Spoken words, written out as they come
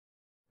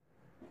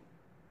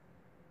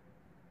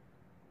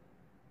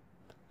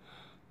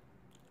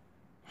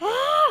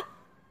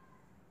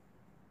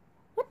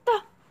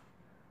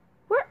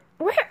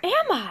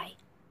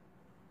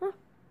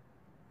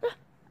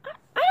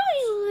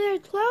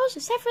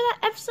shows except for that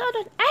episode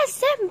on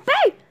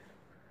S7B.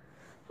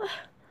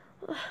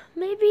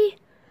 Maybe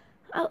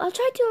I'll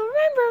try to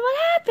remember what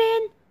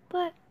happened,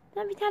 but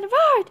that'd be kind of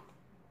hard.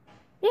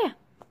 Yeah.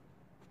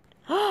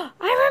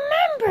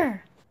 I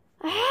remember.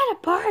 I had a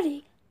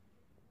party,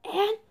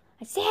 and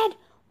I said,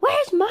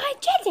 "Where's my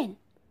chicken?"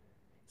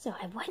 So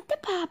I went to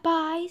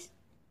Popeyes,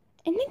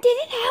 and they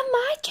didn't have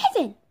my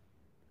chicken.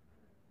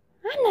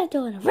 I'm not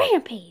doing a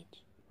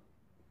rampage.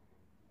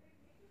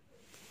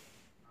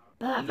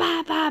 Ba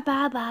ba ba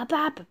ba ba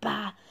ba ba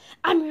ba.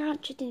 I'm your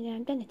aunt chicken, and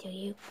I'm gonna tell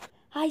you.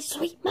 Hi,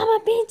 sweet mama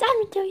beans,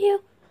 I'm gonna tell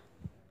you.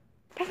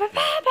 Ba ba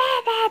ba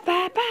ba ba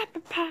ba ba ba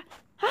ba.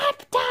 Hi,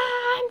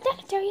 I'm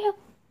gonna tell you.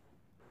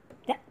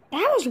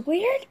 That was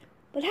weird.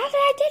 But how did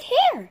I get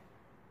here?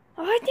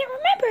 Oh, I didn't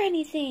remember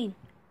anything.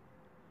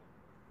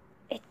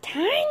 It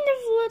kind of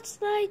looks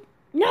like...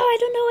 No, I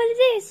don't know what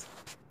it is.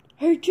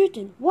 Hey,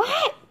 chicken.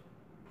 What?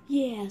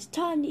 Yeah, it's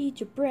time to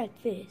eat your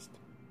breakfast.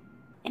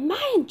 Am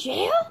I in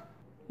jail?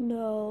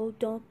 No,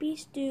 don't be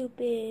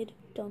stupid.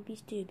 Don't be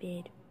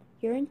stupid.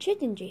 You're in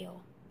chicken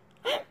jail.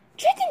 I'm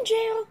chicken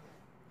jail?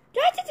 Do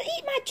I have to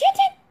eat my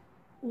chicken?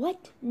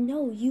 What?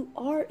 No, you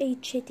are a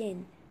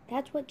chicken.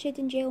 That's what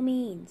chicken jail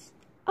means.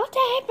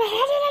 Okay, but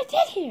how did I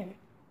get here?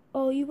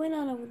 Oh, you went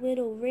on a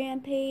little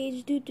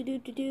rampage,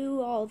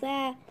 all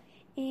that,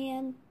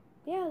 and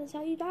yeah, that's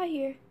how you got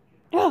here.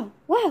 Oh,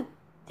 wow,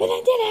 did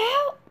I get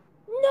out?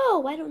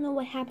 No, I don't know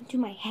what happened to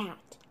my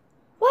hat.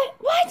 What?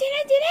 Why did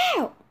I get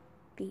out?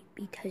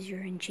 Because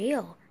you're in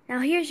jail. Now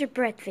here's your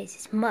breakfast,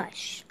 it's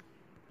mush.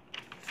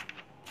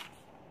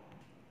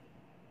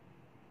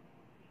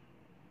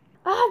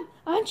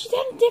 Aren't you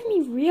gonna give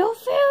me real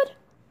food?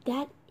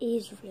 That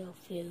is real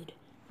food.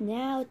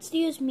 Now,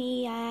 excuse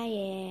me, I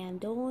am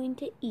going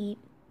to eat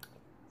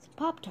some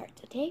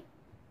Pop-Tarts, okay?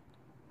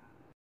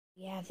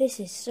 Yeah, this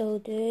is so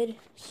good.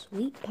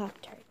 Sweet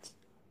Pop-Tarts.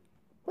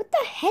 What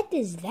the heck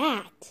is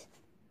that?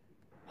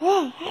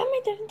 Oh, how am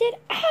I going to get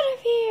out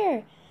of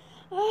here?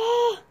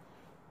 Oh,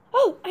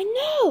 I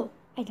know!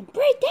 I can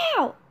break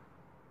out!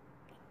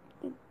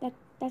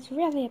 That's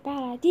really a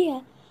bad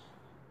idea.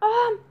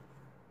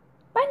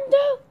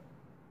 Bando!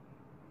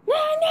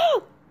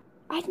 No!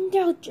 I can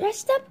go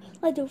dressed up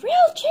like a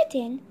real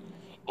chicken,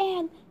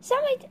 and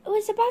somebody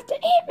was about to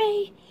eat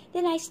me.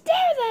 Then I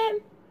stare them.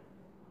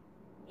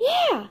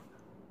 Yeah.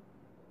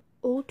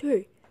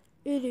 Okay,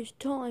 it is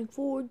time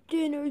for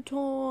dinner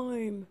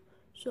time.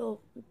 So,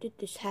 get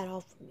this hat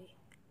off of me.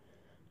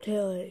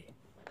 Okay,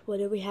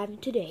 what are we having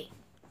today?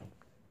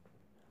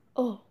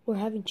 Oh, we're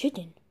having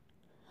chicken.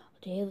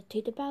 Okay, let's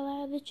take the bell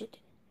out of the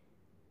chicken.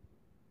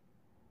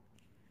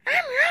 I'm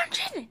your own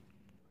chicken.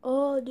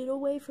 Oh, get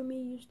away from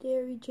me, you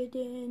scary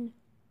chicken.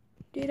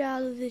 Get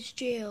out of this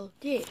jail.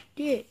 Get.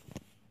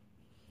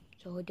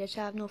 So I guess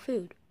I have no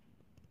food.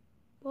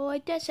 Well, I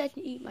guess I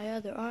can eat my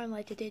other arm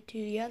like I did to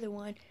the other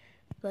one.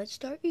 Let's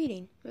start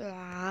eating.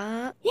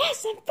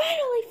 Yes, I'm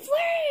finally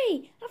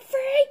free! I'm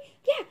free!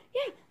 Yeah,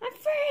 I'm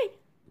free!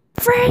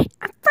 Free!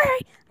 I'm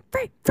free!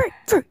 Free! I'm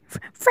free!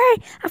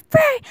 I'm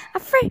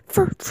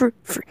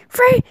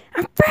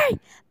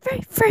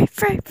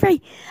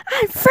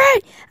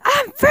free!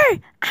 I'm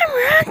free! I'm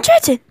your own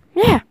chicken!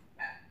 Yeah!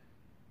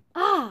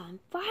 I'm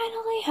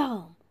finally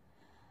home.